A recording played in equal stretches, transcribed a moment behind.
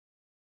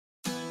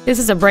This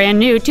is a brand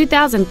new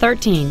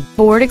 2013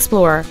 Ford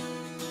Explorer.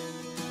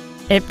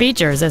 It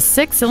features a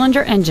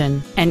 6-cylinder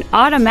engine, an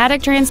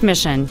automatic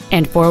transmission,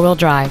 and 4-wheel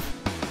drive.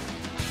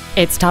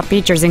 Its top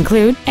features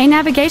include a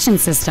navigation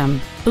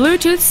system,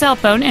 Bluetooth cell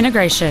phone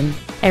integration,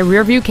 a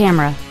rear-view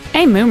camera,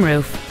 a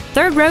moonroof,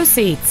 third-row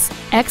seats,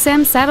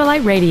 XM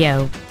satellite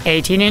radio,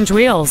 18-inch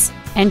wheels,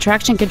 and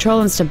traction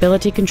control and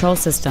stability control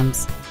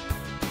systems.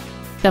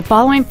 The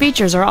following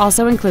features are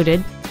also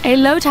included: a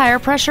low tire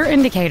pressure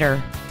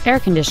indicator, air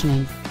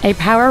conditioning, a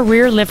power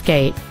rear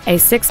liftgate, a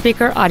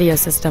 6-speaker audio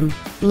system,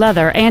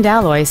 leather and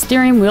alloy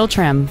steering wheel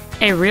trim,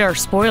 a rear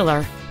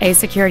spoiler, a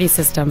security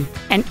system,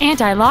 an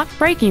anti-lock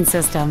braking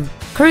system,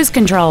 cruise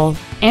control,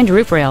 and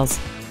roof rails.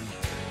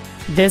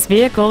 This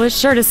vehicle is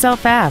sure to sell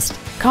fast.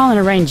 Call and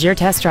arrange your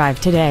test drive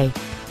today.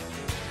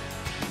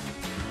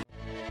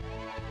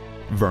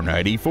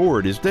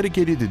 VernEideFord is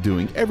dedicated to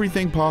doing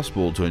everything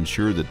possible to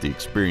ensure that the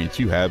experience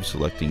you have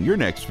selecting your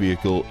next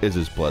vehicle is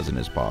as pleasant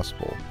as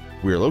possible.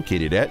 We are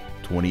located at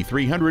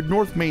 2300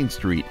 North Main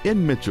Street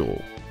in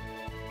Mitchell.